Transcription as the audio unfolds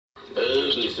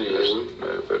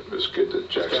It's good that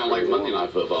Jacksonville. It's kind of like Monday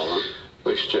Night Football, huh? At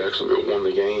least Jacksonville won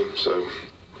the game, so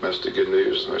that's the good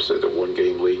news. I said the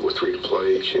one-game lead with 3 to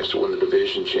play, chance to win the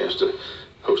division, chance to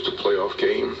host a playoff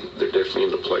game. They're definitely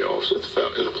in the playoffs. The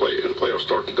playoffs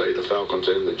start today. The Falcons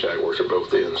and the Jaguars are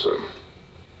both in, so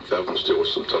Falcons still with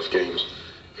some tough games.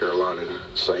 Carolina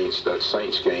Saints, that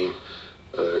Saints game,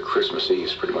 Christmas Eve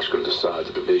is pretty much going to decide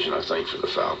the division, I think, for the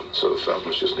Falcons. So the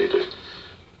Falcons just need to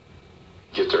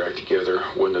get their act together,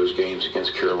 win those games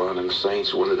against Carolina and the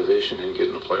Saints, win the division, and get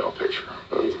in the playoff picture.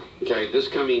 Okay, this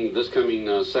coming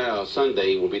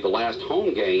Sunday will be the last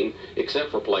home game,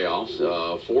 except for playoffs,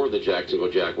 for the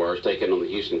Jacksonville Jaguars taking on the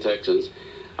Houston Texans.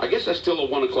 I guess that's still a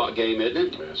 1 o'clock game, isn't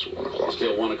it? Yeah, it's a 1 o'clock.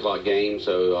 Still 1 o'clock game,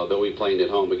 so they'll be playing at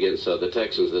home against the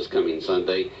Texans this coming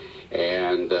Sunday,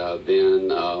 and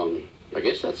then I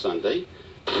guess that's Sunday.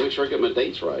 Make sure I get my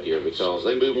dates right here because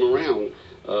they move them around.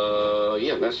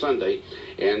 Yeah, that's Sunday.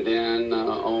 And then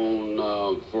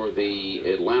for the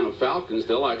Atlanta Falcons,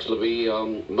 they'll actually be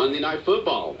Monday Night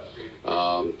Football,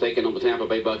 taking on the Tampa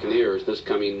Bay Buccaneers this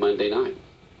coming Monday night.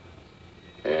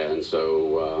 And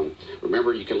so,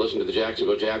 remember, you can listen to the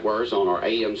Jacksonville Jaguars on our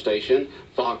AM station,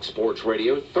 Fox Sports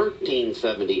Radio,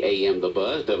 1370 AM The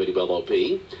Buzz,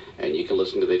 WLOP. And you can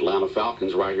listen to the Atlanta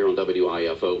Falcons right here on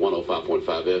WIFO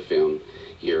 105.5 FM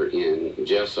here in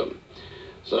Jessup.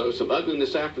 So some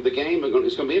ugliness after the game.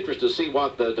 It's going to be interesting to see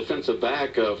what the defensive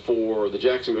back for the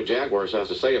Jacksonville Jaguars has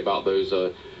to say about those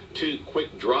 2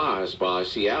 quick drives by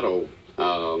Seattle.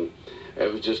 It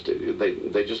was just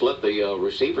they just let the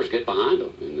receivers get behind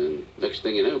them, and then next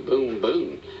thing you know, boom,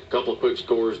 boom, a couple of quick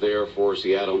scores there for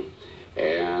Seattle.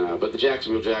 And but the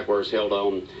Jacksonville Jaguars held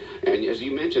on, and as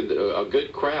you mentioned, a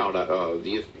good crowd.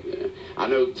 I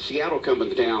know Seattle coming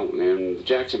to town and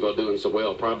Jacksonville doing so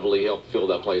well probably helped fill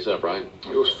that place up, right?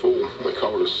 It was full. They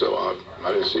called us so I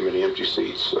didn't see many empty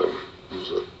seats. So it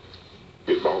was a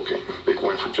good ball game. Big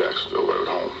win for Jacksonville there at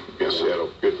home against Seattle.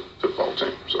 Good football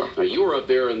team. So you were up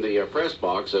there in the press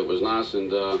box. It was nice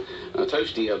and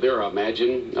toasty up there, I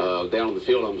imagine. Down on the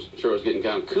field, I'm sure it was getting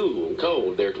kind of cool and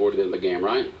cold there toward the end of the game,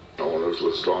 right? Oh, those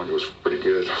lasagna was pretty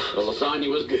good. The lasagna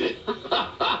was good.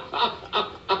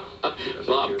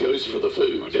 Bob goes for the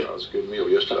food. It was a good meal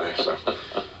yesterday. So.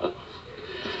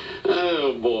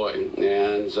 Oh, boy.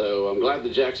 And so I'm glad the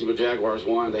Jacksonville Jaguars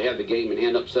won. They had the game in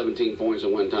hand up 17 points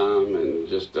at one time. And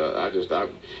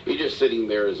you're just sitting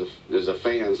there as a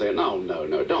fan saying,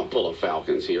 no, don't pull a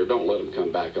Falcons here. Don't let them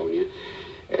come back on you.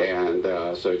 And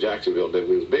so Jacksonville did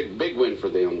win. Big win for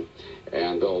them.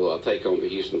 And they'll take on the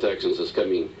Houston Texans this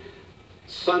coming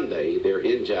Sunday. They're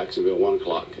in Jacksonville. 1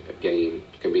 o'clock game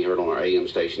can be heard on our AM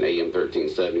station, AM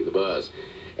 1370 The Buzz.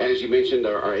 And as you mentioned,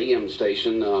 our AM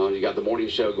station, you got the morning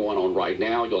show going on right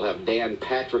now. You'll have Dan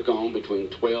Patrick on between 9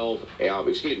 to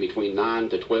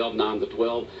 12. 9 to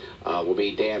 12 will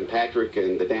be Dan Patrick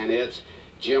and the Danettes.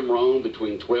 Jim Rohn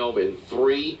between 12 and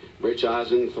 3. Rich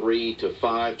Eisen, 3 to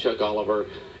 5. Chuck Oliver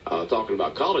talking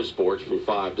about college sports from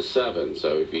 5 to 7.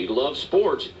 So if you love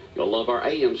sports, you'll love our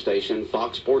AM station,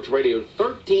 Fox Sports Radio,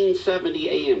 1370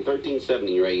 AM,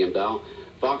 1370 your AM dial.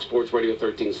 Fox Sports Radio,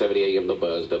 1370 AM, The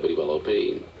Buzz,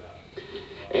 WLOP.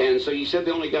 And so you said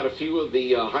they only got a few of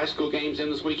the high school games in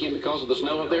this weekend because of the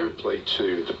snow up there? They played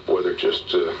 2. The weather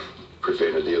just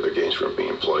prevented the other games from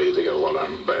being played. They got a lot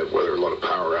of bad weather, a lot of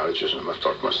power outages. And I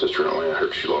talked to my sister in Atlanta. I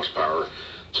heard she lost power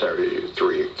Saturday at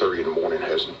 3:30 in the morning.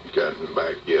 Hasn't gotten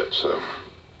back yet. So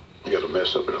you got a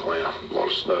mess up in Atlanta. A lot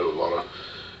of snow, a lot of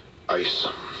ice,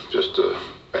 just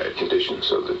bad conditions.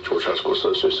 So the Georgia High School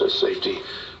Association says safety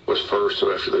was first.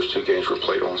 So after those 2 games were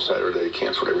played on Saturday, they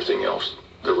canceled everything else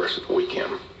the rest of the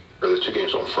weekend. Or the 2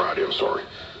 games on Friday, I'm sorry.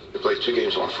 They played 2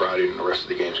 games on Friday and the rest of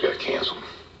the games got canceled.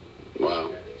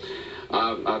 Wow.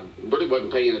 I really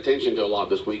wasn't paying attention to a lot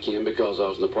this weekend because I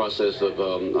was in the process of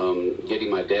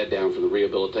getting my dad down from the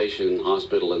rehabilitation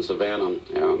hospital in Savannah.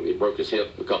 He broke his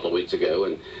hip a couple of weeks ago,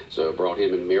 and so I brought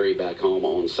him and Mary back home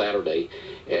on Saturday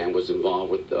and was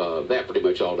involved with that pretty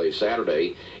much all day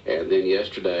Saturday. And then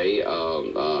yesterday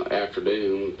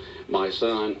afternoon, my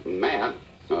son, Matt,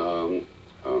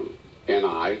 and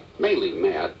I, mainly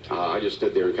Matt, I just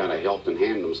stood there and kind of helped and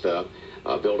handed him stuff,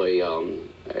 built a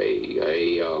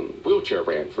wheelchair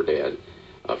ramp for Dad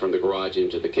from the garage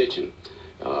into the kitchen.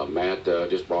 Matt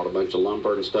just brought a bunch of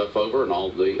lumber and stuff over and all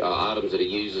the items that he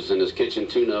uses in his kitchen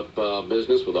tune-up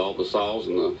business with all the saws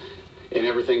and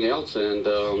everything else, and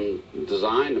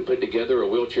designed and put together a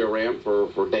wheelchair ramp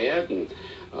for Dad. And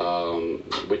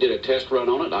we did a test run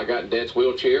on it. I got Dad's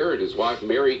wheelchair, and his wife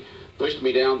Mary pushed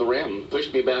me down the ramp and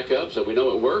pushed me back up, so we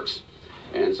know it works.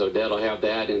 And so Dad will have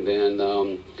that, and then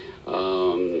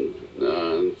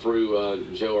through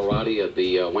Joe Arati at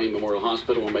the Wayne Memorial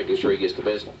Hospital. We're making sure he gets the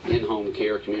best in-home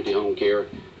care, community home care.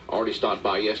 Already stopped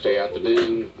by yesterday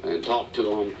afternoon and talked to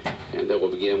him, and then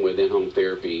we'll begin with in-home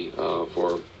therapy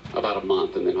for about a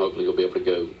month, and then hopefully he'll be able to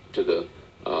go to the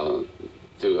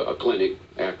to a clinic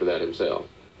after that himself.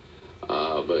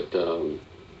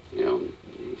 You know,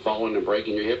 falling and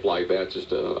breaking your hip like that's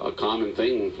just a common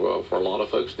thing for a lot of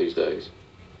folks these days.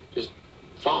 Just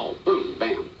fall, boom,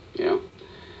 bam, you know.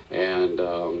 And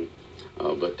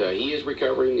but he is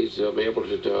recovering. He's be able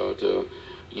to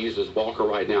use his walker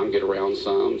right now and get around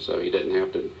some, so he doesn't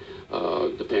have to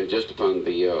depend just upon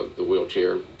the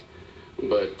wheelchair.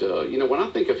 But you know, when I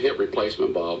think of hip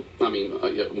replacement, Bob, I mean, when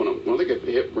I think of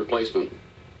hip replacement,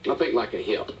 I think like a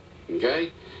hip,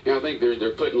 okay? And I think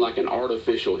they're putting like an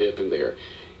artificial hip in there,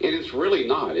 and it's really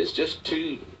not. It's just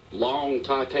two long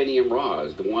titanium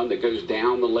rods, the one that goes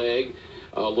down the leg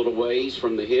a little ways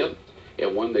from the hip,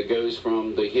 and one that goes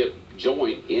from the hip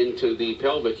joint into the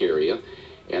pelvic area,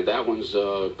 and that one's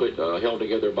held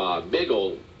together by a big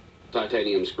old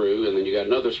titanium screw, and then you got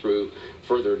another screw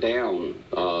further down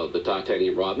the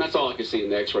titanium rod, and that's all I can see in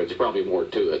the x-ray. There's probably more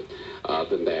to it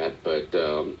than that, but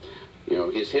you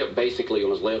know, his hip basically on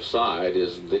his left side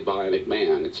is the bionic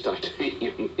man. It's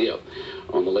titanium hip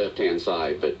on the left-hand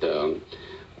side, but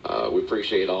we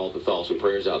appreciate all the thoughts and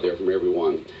prayers out there from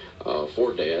everyone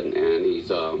for Dad, and he's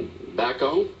back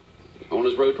on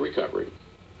his road to recovery.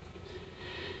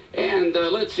 And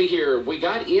let's see here. We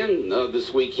got in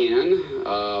this weekend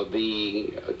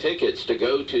the tickets to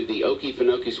go to the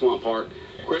Okefenokee Swamp Park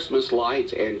Christmas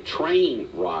Lights and Train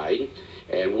Ride,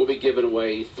 and we'll be giving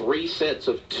away 3 sets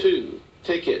of 2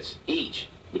 tickets each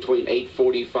between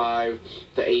 8:45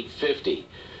 to 8:50.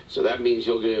 So that means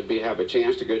you'll have a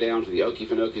chance to go down to the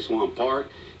Okefenokee Swamp Park,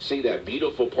 see that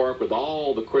beautiful park with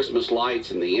all the Christmas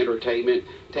lights and the entertainment,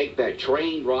 take that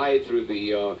train ride through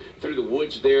the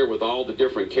woods there with all the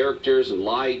different characters and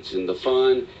lights and the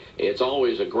fun. It's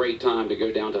always a great time to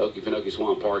go down to Okefenokee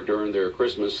Swamp Park during their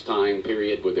Christmas time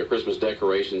period with their Christmas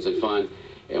decorations and fun.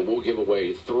 And we'll give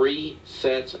away 3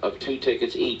 sets of 2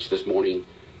 tickets each this morning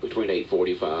between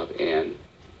 8:45 and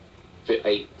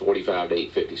 8:45 to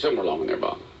 8:50, somewhere along in there,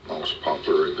 Bob. Always a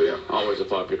popular event. Always a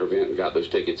popular event, and got those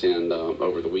tickets in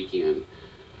over the weekend.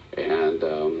 And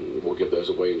we'll give those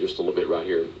away in just a little bit right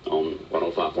here on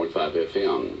 105.5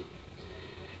 FM.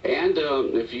 And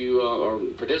if you are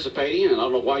participating, and I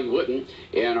don't know why you wouldn't,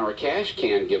 in our cash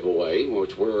can giveaway,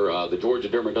 which we're the Georgia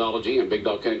Dermatology and Big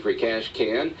Dog Country cash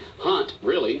can hunt,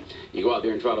 really. You go out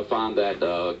there and try to find that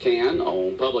can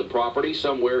on public property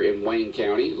somewhere in Wayne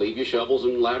County. Leave your shovels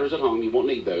and ladders at home. You won't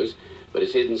need those, but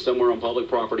it's hidden somewhere on public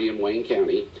property in Wayne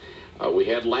County. We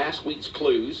had last week's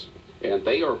clues, and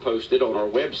they are posted on our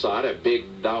website at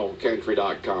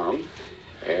bigdogcountry.com.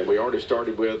 And we already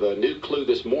started with a new clue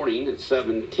this morning at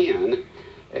 7:10,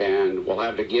 and we'll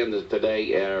have it again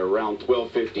today at around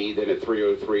 12:50, then at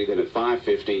 3:03, then at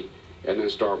 5:50, and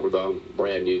then start with a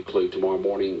brand new clue tomorrow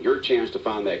morning. Your chance to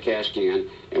find that cash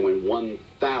can and win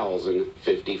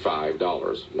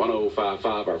 $1,055.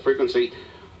 1055, our frequency,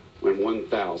 win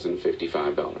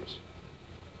 $1,055.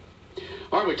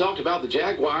 All right, we talked about the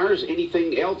Jaguars.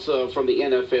 Anything else from the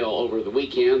NFL over the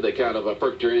weekend that kind of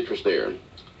perked your interest there?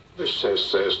 The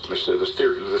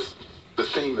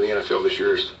theme of the NFL this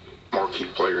year is marquee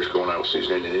players going out with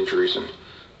season-ending injuries, and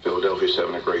Philadelphia's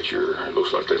having a great year. It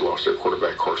looks like they lost their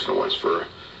quarterback Carson Wentz for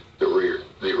the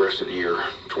rest of the year.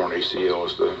 Torn ACL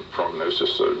is the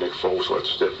prognosis, so Nick Foles will have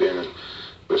to step in, and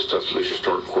it's tough to lose your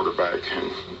starting quarterback, and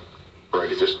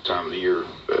right at this time of the year,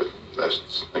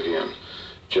 that's, again,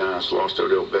 Giants lost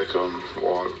Odell Beckham,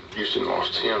 while Houston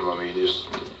lost him. I mean, just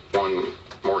one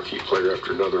marquee player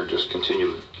after another just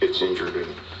continually gets injured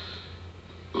and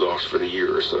lost for the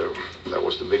year. So that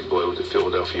was the big blow to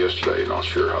Philadelphia yesterday. Not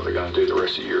sure how they're going to do the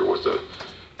rest of the year with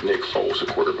Nick Foles, the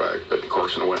quarterback. But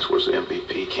Carson Wentz was the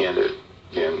MVP candidate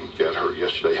and got hurt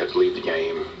yesterday, had to leave the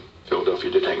game. Philadelphia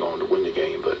did hang on to win the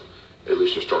game, but at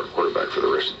least they're starting quarterback for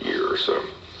the rest of the year. So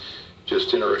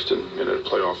just interesting. In a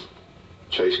playoff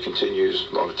chase continues.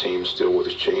 A lot of teams still with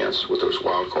a chance with those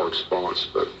wild card spots,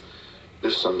 but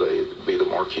this Sunday will be the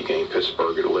marquee game.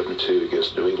 Pittsburgh at 11-2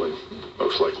 against New England,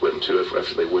 most likely 11-2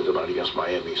 after they win tonight against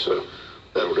Miami. So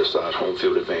that will decide home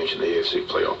field advantage in the AFC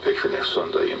playoff picture next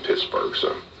Sunday in Pittsburgh.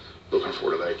 So looking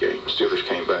forward to that game. Steelers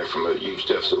came back from a huge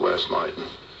deficit last night and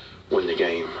win the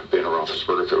game. Ben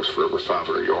Roethlisberger throws for over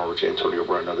 500 yards. Antonio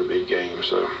Brown, another big game.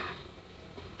 So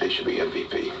he should be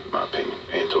MVP, in my opinion.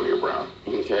 Antonio Brown.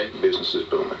 Okay. Business is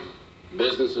booming.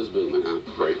 Business is booming, huh?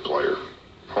 Great player.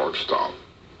 Hard to stop.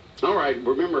 All right.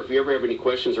 Remember, if you ever have any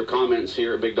questions or comments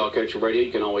here at Big Dog Country Radio,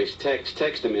 you can always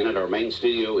text them in at our main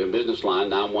studio and business line,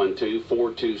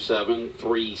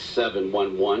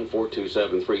 912-427-3711,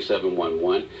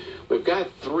 427-3711. We've got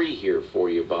 3 here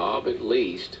for you, Bob, at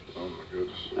least. Oh, my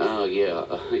goodness. Oh, yeah.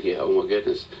 Oh, my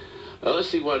goodness. Let's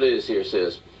see what it is here. It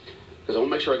says, because I want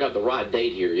to make sure I got the right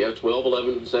date here. Yeah,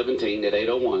 12/11/17 at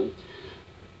 8:01.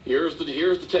 Here's the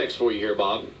text for you here,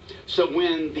 Bob. So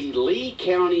when the Lee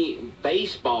County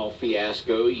baseball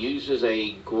fiasco uses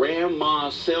a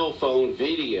grandma's cell phone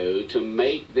video to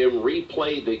make them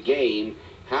replay the game,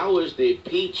 how is the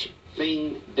peach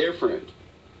thing different?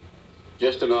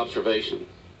 Just an observation.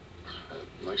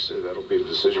 Like I said, that'll be the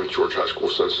decision with Georgia High School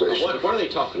Association. What are they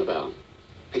talking about?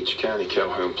 Peach County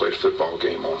Calhoun played a football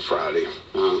game on Friday.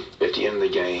 At the end of the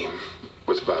game,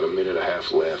 with about a minute and a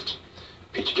half left,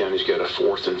 Peach County's got a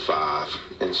 4th and 5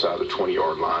 inside the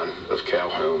 20-yard line of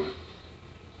Calhoun.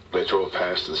 They throw a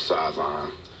pass to the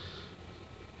sideline.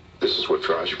 This is what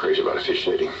drives you crazy about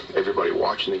officiating. Everybody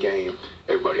watching the game,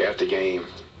 everybody at the game,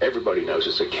 everybody knows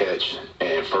it's a catch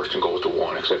and 1st and goal at the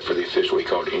 1, except for the official. He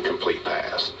called it incomplete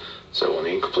pass. So on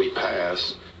the incomplete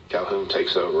pass, Calhoun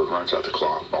takes over, runs out the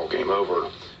clock, ball game over.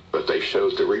 But they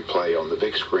showed the replay on the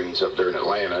big screens up there in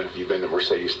Atlanta. If you've been to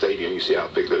Mercedes Stadium, you see how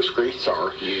big those screens are.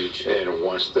 Huge. And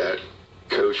once that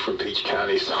coach from Peach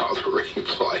County saw the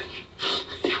replay,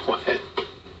 he went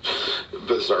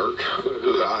berserk.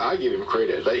 I give him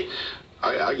credit.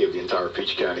 I give the entire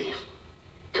Peach County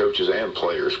coaches and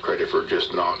players credit for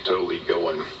just not totally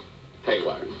going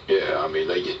haywire. Yeah, I mean,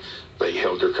 they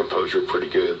held their composure pretty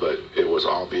good, but it was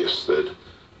obvious that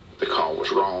the call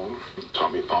was wrong.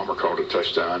 Tommy Palmer called a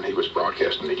touchdown. He was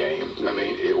broadcasting the game. I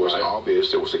mean, it was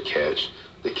obvious it was a catch.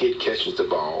 The kid catches the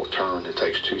ball, turns and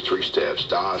takes 2-3 steps,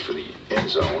 dives for the end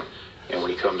zone, and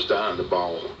when he comes down, the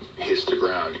ball hits the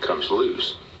ground and comes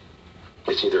loose.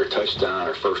 It's either a touchdown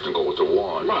or 1st and goal at the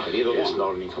 1. Right, either it's one.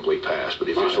 not an incomplete pass, but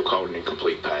the official called an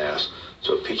incomplete pass.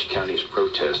 So Peach County is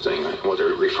protesting. What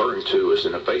they're referring to is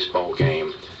in a baseball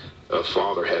game, a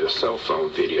father had a cell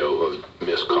phone video of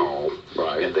missed call,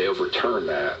 and they overturned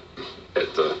that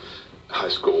at the high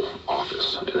school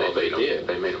office. And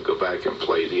they made him go back and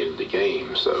play the end of the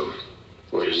game. So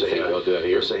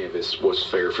They're saying if it's what's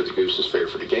fair for the goose is fair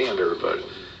for the gander, but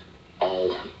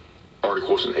all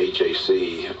articles in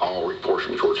AJC, all reports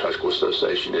from the Georgia High School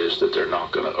Association is that they're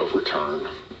not going to overturn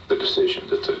the decision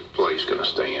that the play is going to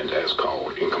stand as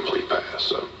called incomplete pass.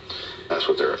 So that's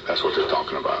what they're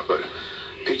talking about. But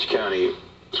Peach County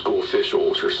school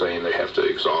officials are saying they have to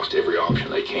exhaust every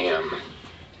option they can,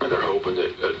 and they're hoping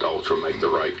that adults will make the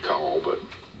right call. But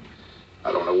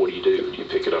I don't know, what do you do? Do you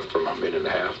pick it up from a minute and a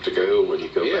half to go when you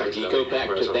go back? Do you go back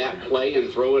to that play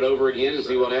and throw it over again and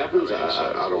see what happens?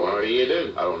 I don't know. What do you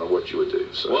do? I don't know what you would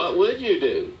do. So what would you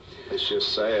do? It's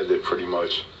just sad that pretty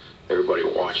much everybody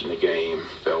watching the game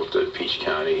felt that Peach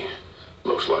County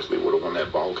most likely would have won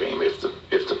that ball game if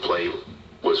the play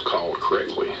was called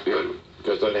correctly.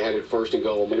 Because they had it 1st and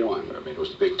goal and 1. I mean, it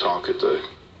was the big talk at the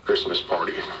Christmas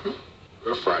party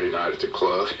Friday night at the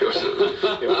club. It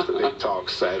was the big talk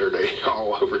Saturday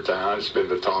all over town. It's been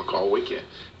the talk all weekend.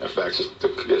 In fact,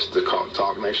 it's the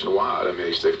talk nationwide. I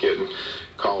mean, they're getting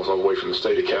calls all the way from the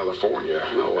state of California.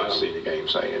 I've seen the game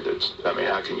saying that, I mean,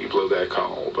 how can you blow that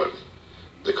call? But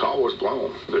the call was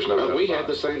blown. There's no doubt. We had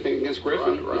the same thing against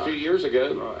Griffin a few years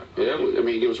ago. Right. Yeah, I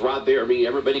mean, it was right there. I mean,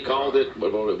 everybody called it.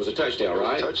 Well, it was a touchdown,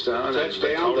 right? Touchdown.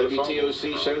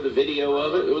 WTOC showed the video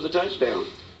of it. It was a touchdown.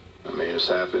 I mean, this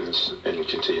happens and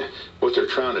continue. What they're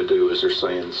trying to do is they're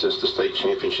saying since the state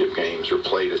championship games are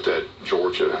played at that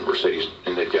Georgia Mercedes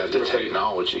and they've got the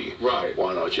technology, why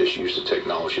not just use the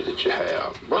technology that you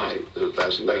have? Right.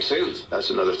 That makes sense.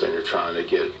 That's another thing they're trying to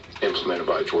get implemented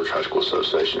by Georgia High School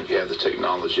Association. If you have the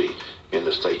technology in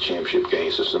the state championship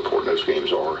games, as important those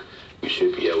games are, you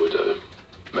should be able to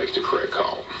make the correct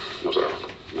call. Okay. So,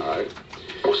 all right.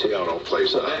 We'll see how it all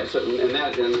plays out. And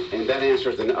that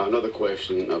answers another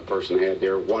question a person had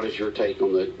there. What is your take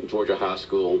on the Georgia High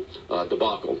School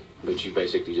debacle? But you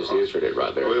basically just answered it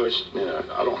right there. Well,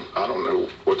 I don't know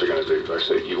what they're going to do. Like I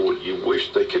said, you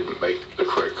wish they could make the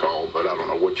correct call, but I don't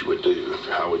know what you would do.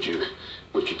 How would you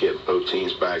get both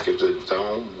teams back at the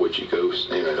dome? Would you go?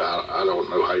 I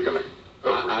don't know how you're going to.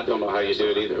 I don't know how you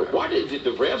do it either. Why did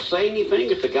the ref say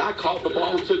anything? If the guy caught the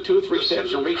ball and took 2 or 3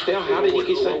 steps and reached out, how did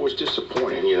he say? It was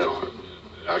disappointing,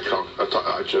 I joke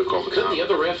all the time. Couldn't the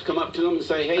other refs come up to him and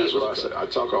say, "Hey, that's what I said. I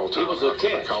talk all the time. It was a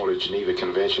catch." I call it Geneva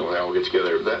Convention when they all get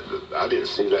together. I didn't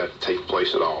see that take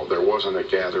place at all. There wasn't a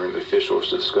gathering of officials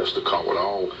to discuss the call at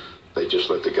all. They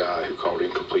just let the guy who called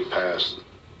incomplete pass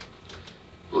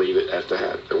leave it at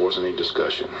that. There wasn't any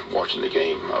discussion. Watching the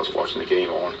game, I was watching the game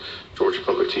on Georgia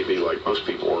Public TV like most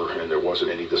people were, and there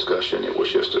wasn't any discussion. It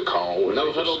was just a call. And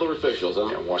no other officials,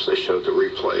 huh? And once they showed the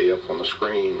replay up on the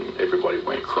screen, everybody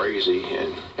went crazy.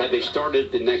 And had they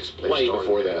started the next play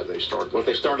before that? They started. Well, if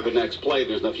they started the next play,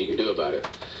 there's nothing you can do about it.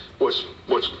 What's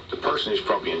the person who's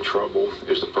probably in trouble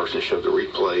is the person who showed the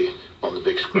replay on the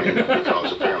big screen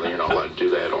because apparently you're not allowed to do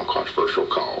that on controversial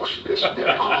calls.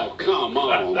 Oh, come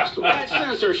on. That's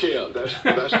censorship.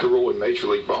 That's the rule in Major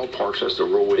League ballparks. That's the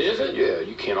rule. Is it? Yeah,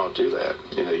 you cannot do that.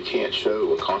 You can't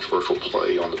show a controversial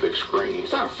play on the big screen.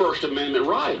 It's not First Amendment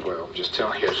right. Well, I'm just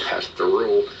telling you, that's the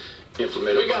rule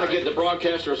implemented. We got to get the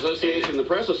Broadcaster Association, the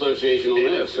Press Association on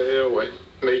this. NFL,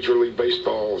 Major League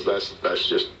Baseball, that's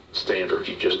just standard.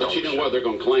 You just but don't. You know what they're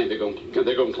going to claim? They're going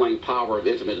to claim power of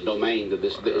intimate domain. That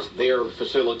this is their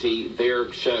facility, their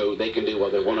show. They can do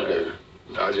what they want to do.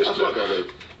 I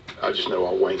just know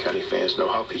all Wayne County fans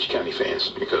know how Peach County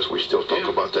fans, because we still talk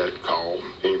about that call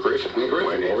in Griffin.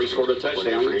 Where he scored a touchdown.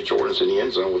 When Anthony Jordan's in the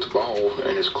end zone with the ball,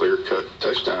 and it's clear-cut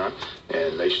touchdown,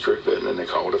 and they strip it, and then they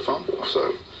call it a fumble.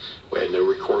 So we had no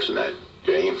recourse in that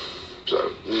game.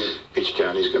 So Peach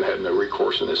County's going to have no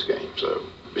recourse in this game. So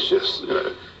it's just,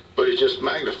 but it just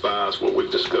magnifies what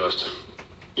we've discussed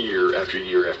year after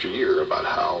year after year about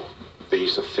how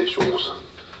these officials,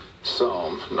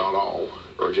 some, not all,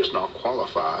 are just not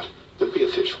qualified to be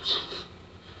officials.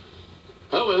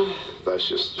 Oh, well. That's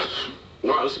just... All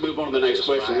right, let's move on to the next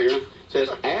question here. It says,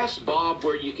 ask Bob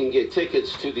where you can get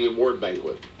tickets to the award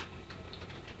banquet.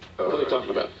 What are they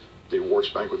talking about? The awards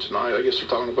banquet tonight, I guess you're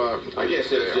talking about. I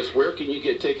guess it's just where can you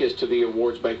get tickets to the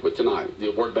awards banquet tonight?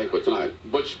 The award banquet tonight.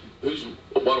 What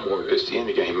award? It's the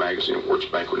Indie Game Magazine Awards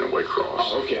Banquet in Waycross.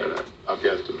 Oh, okay. And I've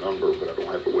got the number, but I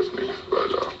don't have it with me.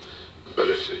 But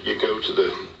if you go to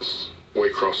the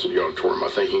Waycross City Auditorium, I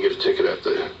think you can get a ticket at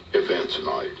the event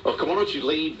tonight. Well, why don't you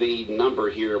leave the number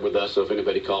here with us, so if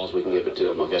anybody calls, we can give it to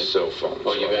them, okay? Cell phone.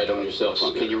 Oh, you got it on your cell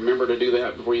phone. Can you remember to do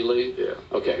that before you leave? Yeah.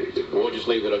 Okay. We'll just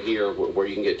leave it up here where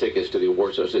you can get tickets to the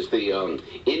awards. So it's the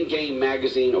In-Game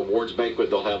Magazine Awards Banquet.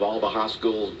 They'll have all the high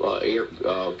school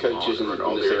coaches and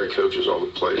all the area coaches, all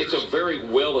the players. It's a very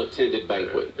well-attended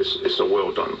banquet. It's a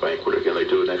well-done banquet. Again, they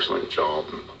do an excellent job,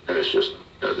 and it's just...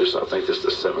 I think this is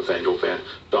the 7th annual event.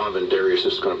 Donovan Darius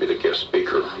is going to be the guest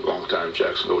speaker, longtime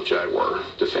Jacksonville Jaguar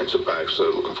defensive back. So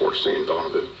looking forward to seeing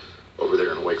Donovan over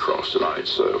there in Waycross tonight.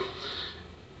 So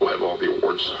we'll have all the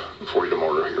awards for you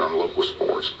tomorrow here on Local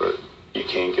Sports. But you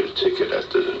can get a ticket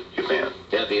at the event.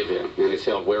 At the event. And it's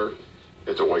held where?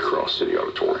 At the Waycross City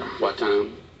Auditorium. What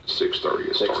time? 6:30.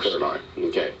 It starts tonight.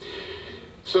 Okay.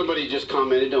 Somebody just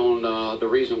commented on the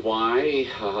reason why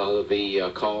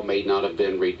the call may not have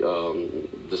been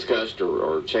discussed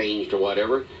or changed or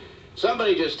whatever.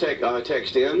 Somebody just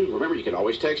text in. Remember, you can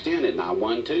always text in at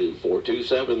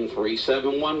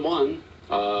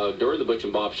 912-427-3711 during the Butch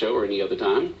and Bob show or any other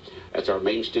time. That's our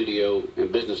main studio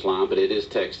and business line, but it is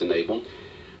text enabled.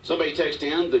 Somebody texted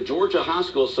in, the Georgia High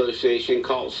School Association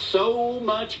caught so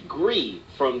much grief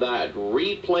from that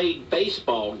replayed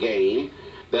baseball game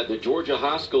that the Georgia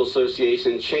High School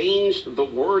Association changed the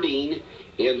wording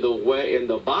in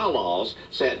the bylaws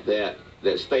that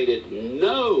stated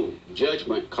no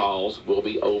judgment calls will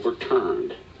be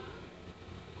overturned.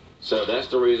 So that's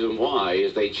the reason why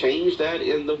is they changed that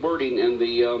in the wording in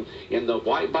the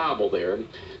White Bible there,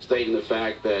 stating the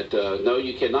fact that no,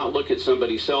 you cannot look at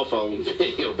somebody's cell phone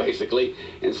video basically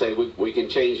and say we can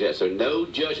change that. So no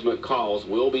judgment calls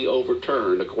will be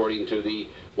overturned according to the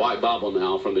White Bible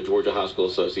now from the Georgia High School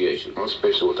Association. Well, that's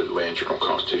basically what the Atlanta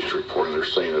Journal-Constitution reporting. They're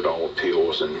saying that all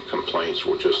appeals and complaints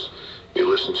will just be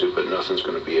listened to, but nothing's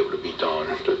going to be able to be done.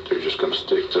 They're just going to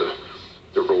stick to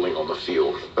the ruling on the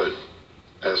field. But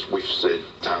as we've said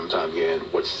time and time again,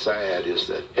 what's sad is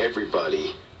that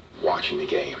everybody watching the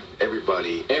game,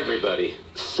 everybody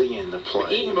seeing the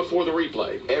play, even before the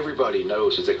replay, everybody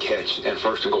knows it's a catch and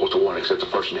first and goal to one except the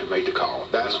person that made the call.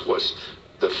 That's what's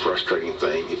the frustrating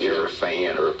thing. If you're a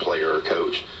fan or a player or a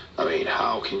coach, I mean,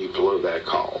 how can you blow that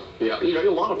call? Yeah,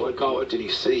 a lot of people what did he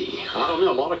see? I don't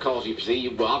know. A lot of calls you see.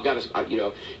 Well, I've got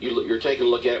to, you're taking a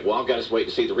look at. Well, I've got to wait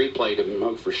to see the replay to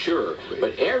know for sure.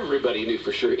 But everybody knew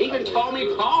for sure. Even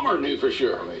Tommy Palmer knew for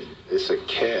sure. I mean, it's a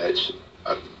catch.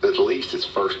 At least it's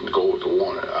first and goal to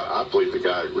one. I believe the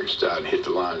guy reached out and hit the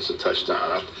line. It's a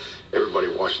touchdown. Everybody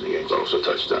watching the game thought it was a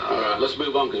touchdown. All right, let's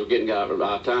move on because we're getting out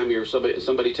of time here.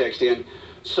 Somebody text in.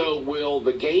 So will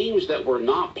the games that were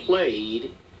not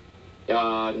played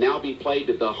now be played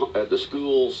at the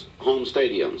school's home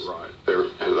stadiums. Right.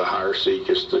 The higher seed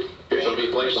gets the game. So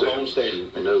be played at the home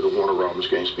stadium. I know the Warner Robins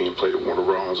game's being played at Warner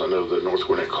Robins. I know the North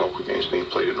Gwinnett Colquitt game's being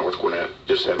played at North Gwinnett.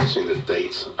 Just haven't seen the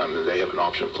dates. I mean, they have an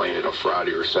option of playing it on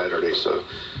Friday or Saturday. So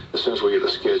as soon as we get the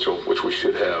schedule, which we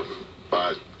should have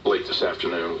by late this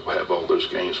afternoon, we'll have all those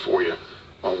games for you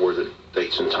on where the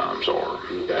dates and times are.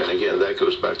 Okay. And again, that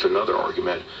goes back to another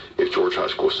argument. If Georgia High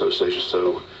School Association is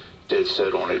so dead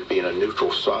set on it being a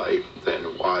neutral site, then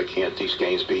why can't these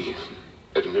games be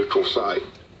at a neutral site?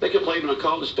 They could play them in a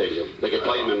college stadium. They could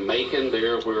play them in Macon,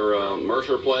 there where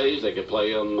Mercer plays. They could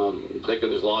play them.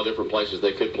 There's a lot of different places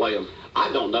they could play them.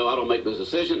 I don't know. I don't make this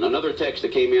decision. Another text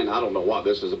that came in, I don't know what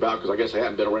this is about, because I guess I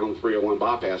haven't been around the 301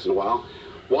 bypass in a while.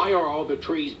 Why are all the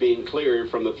trees being cleared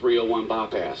from the 301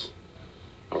 bypass?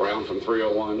 Around from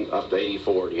 301 up to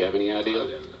 84. Do you have any idea? I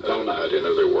didn't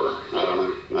know there were. I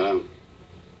don't know.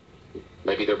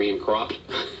 Maybe they're being cropped.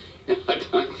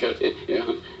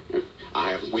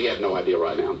 We have no idea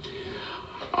right now.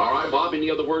 All right, Bob,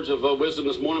 any other words of wisdom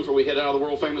this morning before we head out of the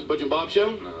world-famous Butch and Bob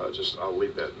show? No, I'll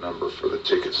leave that number for the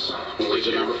tickets. Leave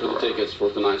the number for the tickets for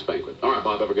tonight's banquet. All right,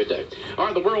 Bob, have a good day. All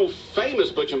right, the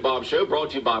world-famous Butch and Bob show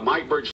brought to you by Mike Birch.